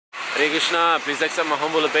Hare Krishna, please accept my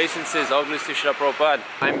humble obeisances. All glories to Srila Prabhupada.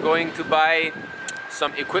 I'm going to buy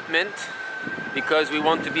some equipment because we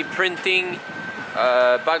want to be printing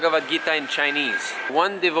Bhagavad Gita in Chinese.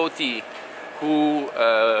 One devotee who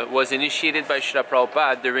was initiated by Srila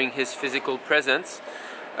Prabhupada during his physical presence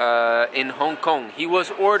in Hong Kong. He was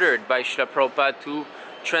ordered by Srila Prabhupada to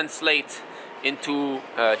translate into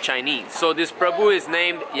Chinese. So this Prabhu is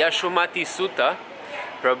named Yashomati Sutta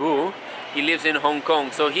Prabhu. He lives in Hong Kong.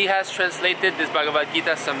 So he has translated this Bhagavad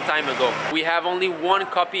Gita some time ago. We have only one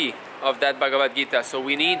copy of that Bhagavad Gita, so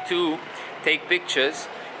we need to take pictures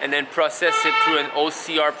and then process it through an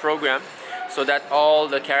OCR program so that all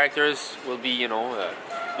the characters will be, you know,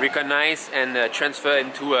 recognized and transferred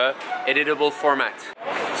into a editable format.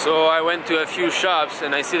 So I went to a few shops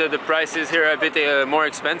and I see that the prices here are a bit more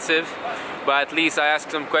expensive, but at least I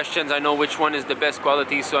asked some questions. I know which one is the best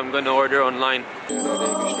quality, so I'm going to order online.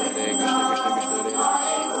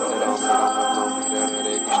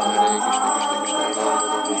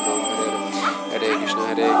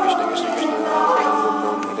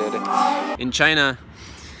 In China,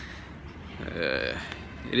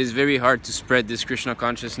 it is very hard to spread this Krishna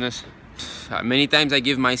consciousness. Many times I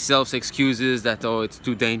give myself excuses that, oh, it's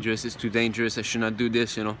too dangerous, I should not do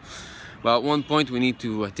this, you know. But at one point we need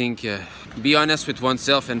to, I think, be honest with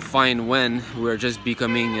oneself and find when we're just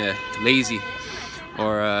becoming lazy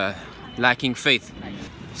or lacking faith.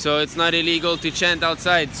 So it's not illegal to chant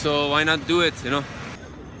outside, so why not do it, you know?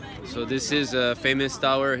 So this is a famous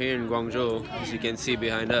tower here in Guangzhou, as you can see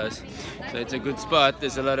behind us. So it's a good spot,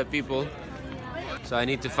 there's a lot of people. So I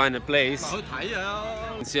need to find a place.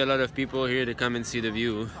 I see a lot of people here to come and see the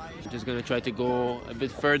view. I'm just gonna try to go a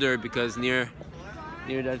bit further because near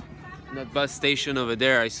that bus station over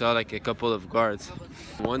there I saw like a couple of guards.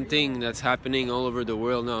 One thing that's happening all over the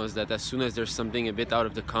world now is that as soon as there's something a bit out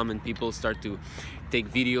of the common, people start to take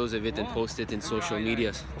videos of it and post it in social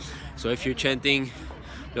medias. So if you're chanting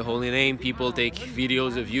the holy name, people take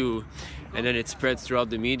videos of you and then it spreads throughout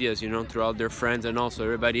the medias, you know, throughout their friends, and also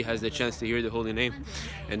everybody has the chance to hear the holy name.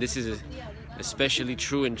 And this is especially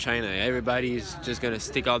true in China. Everybody is just gonna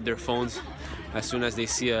stick out their phones as soon as they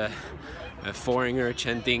see a foreigner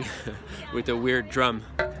chanting with a weird drum.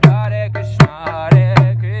 Hare Krishna,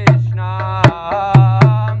 Hare Krishna,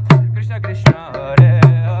 Krishna Krishna, Hare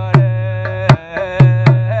Hare,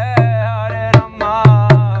 Hare Rama,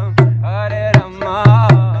 Hare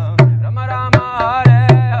Rama, Rama Rama, Hare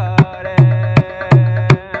Hare,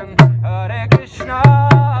 Hare Krishna,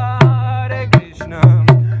 Hare Krishna,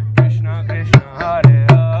 Krishna Krishna, Hare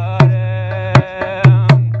Hare,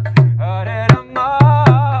 Hare Rama.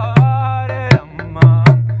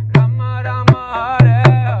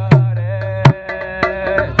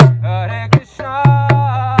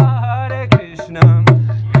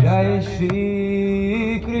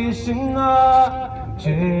 Sri Krishna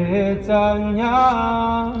Chaitanya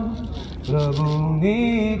Prabhu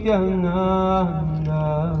Nityananda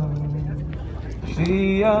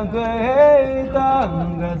Shri Advaita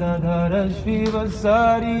Gadadhara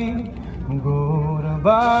Shivasari Gaura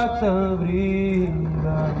Bhakta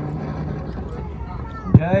Vrinda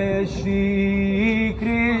Jai Shri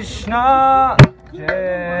Krishna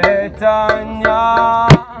Chaitanya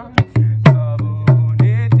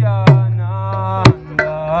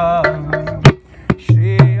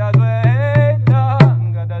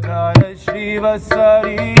Sri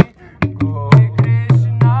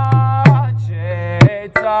Krishna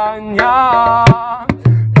Chaitanya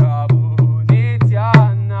Prabhu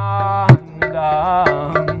Nityananda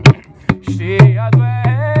Shri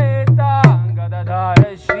Advaita Gadadhara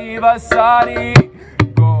Shivasari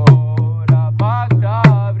Gaura Bhakta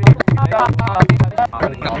Vrinda.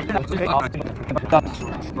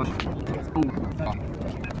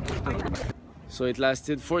 So it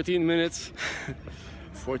lasted 14 minutes.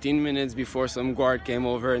 14 minutes before some guard came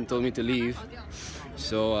over and told me to leave.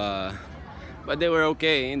 So, but they were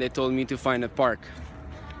okay, and they told me to find a park.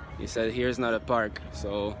 He said, here's not a park.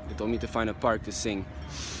 So they told me to find a park to sing.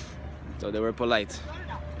 So they were polite.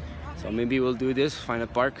 So maybe we'll do this, find a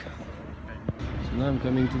park. So now I'm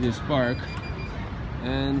coming to this park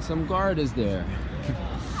and some guard is there.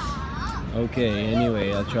 Okay,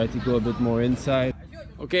 anyway, I'll try to go a bit more inside.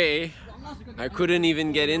 Okay, I couldn't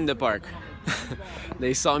even get in the park.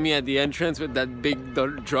 They saw me at the entrance with that big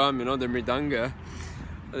drum, you know, the mridanga.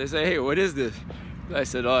 They say, hey, what is this? I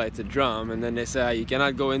said, oh, it's a drum. And then they said, you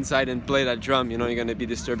cannot go inside and play that drum, you know, you're gonna be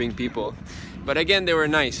disturbing people. But again, they were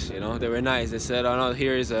nice, you know, they were nice. They said, oh no,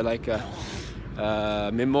 here is like a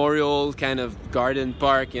memorial kind of garden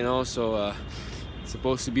park, you know, so it's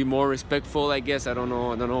supposed to be more respectful, I guess. I don't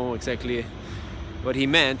know exactly what he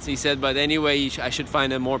meant. He said, but anyway, I should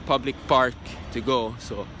find a more public park to go.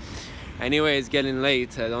 So anyway, it's getting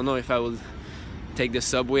late. I don't know if I will take the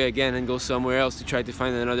subway again and go somewhere else to try to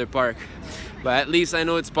find another park. But at least I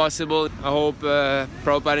know it's possible. I hope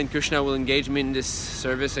Prabhupada and Krishna will engage me in this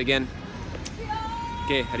service again.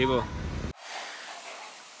 Okay, Haribo.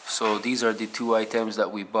 So these are the two items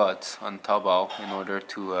that we bought on Taobao in order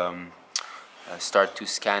to start to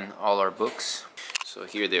scan all our books. So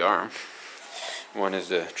here they are. One is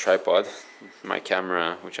the tripod. My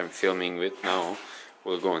camera, which I'm filming with now,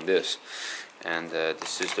 will go on this. And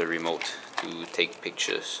this is the remote to take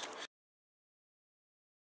pictures.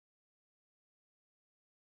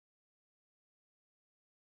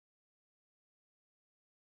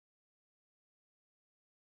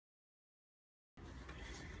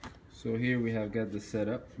 So here we have got the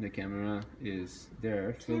setup. The camera is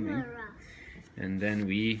there filming, and then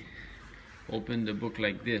we open the book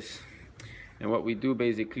like this. And what we do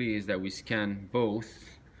basically is that we scan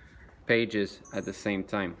both pages at the same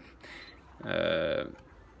time, and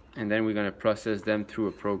then we're going to process them through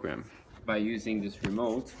a program. By using this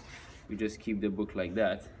remote, we just keep the book like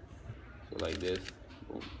that, so like this.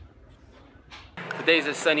 Boom. Today is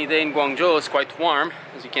a sunny day in Guangzhou. It's quite warm.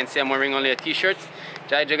 As you can see, I'm wearing only a t-shirt.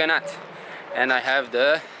 Jai Jagannath. And I have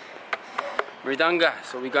the mridanga.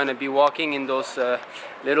 So we're gonna be walking in those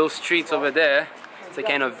little streets over there. It's a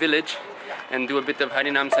kind of village, and do a bit of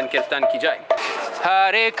Harinam Sankritan ki jai.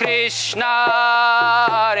 Hare Krishna,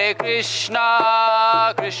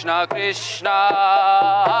 Krishna Krishna,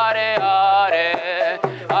 Hare Hare,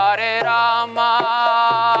 Hare Rama,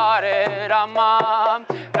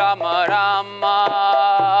 Rama Rama,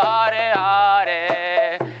 Hare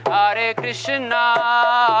Hare, Hare Krishna,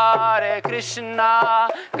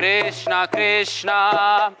 Krishna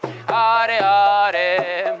Krishna, Hare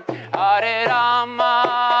Hare, Hare Rama,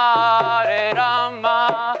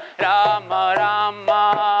 Rama Rama,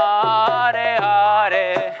 Hare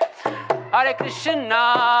Hare, Hare Krishna,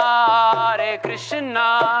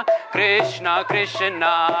 Krishna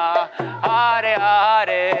Krishna, Hare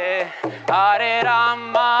Hare, Hare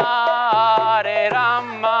Rama,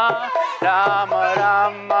 Rama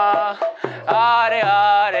Rama, Hare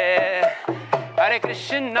Hare, Hare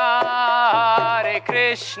Krishna,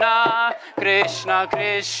 Krishna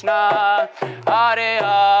Krishna, Hare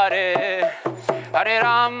Hare, Hare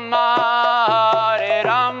Rama,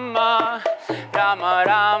 Rama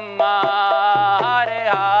Rama, Hare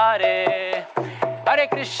Hare, Hare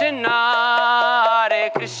Krishna,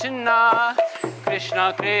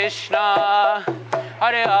 Krishna Krishna,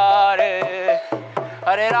 Hare Hare,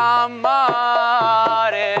 Hare Rama,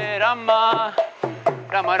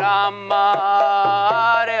 Rama Rama,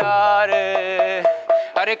 Hare Hare,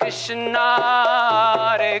 Hare Krishna,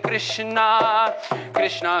 Krishna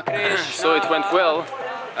Krishna. So it went well.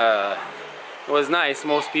 It was nice.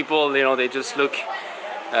 Most people, you know, they just look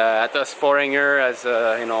at us foreigner as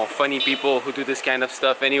you know, funny people who do this kind of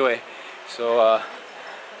stuff anyway. So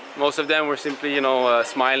most of them were simply, you know,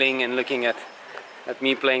 smiling and looking at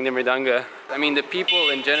me playing the mridanga. I mean, the people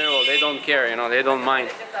in general, they don't care, you know, they don't mind.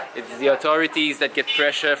 It's the authorities that get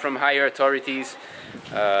pressure from higher authorities,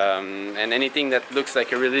 and anything that looks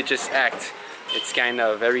like a religious act, it's kind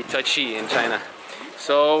of very touchy in China.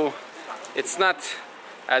 So it's not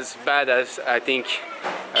as bad as I think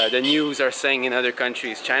the news are saying in other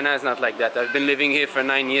countries. China is not like that. I've been living here for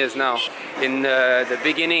 9 years now. In the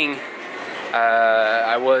beginning,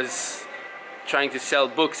 I was trying to sell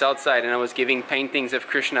books outside, and I was giving paintings of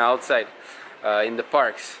Krishna outside in the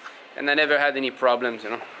parks, and I never had any problems, you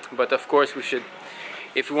know. But of course we should,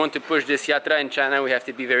 if we want to push this yatra in China, we have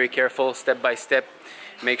to be very careful, step by step,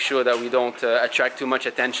 make sure that we don't attract too much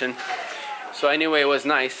attention. So anyway, it was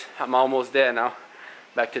nice. I'm almost there now,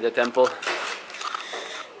 back to the temple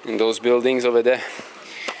in those buildings over there.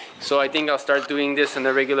 So I think I'll start doing this on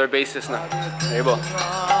a regular basis now. There you go.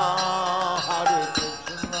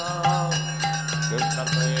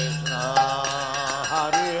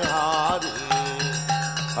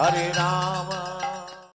 Harinam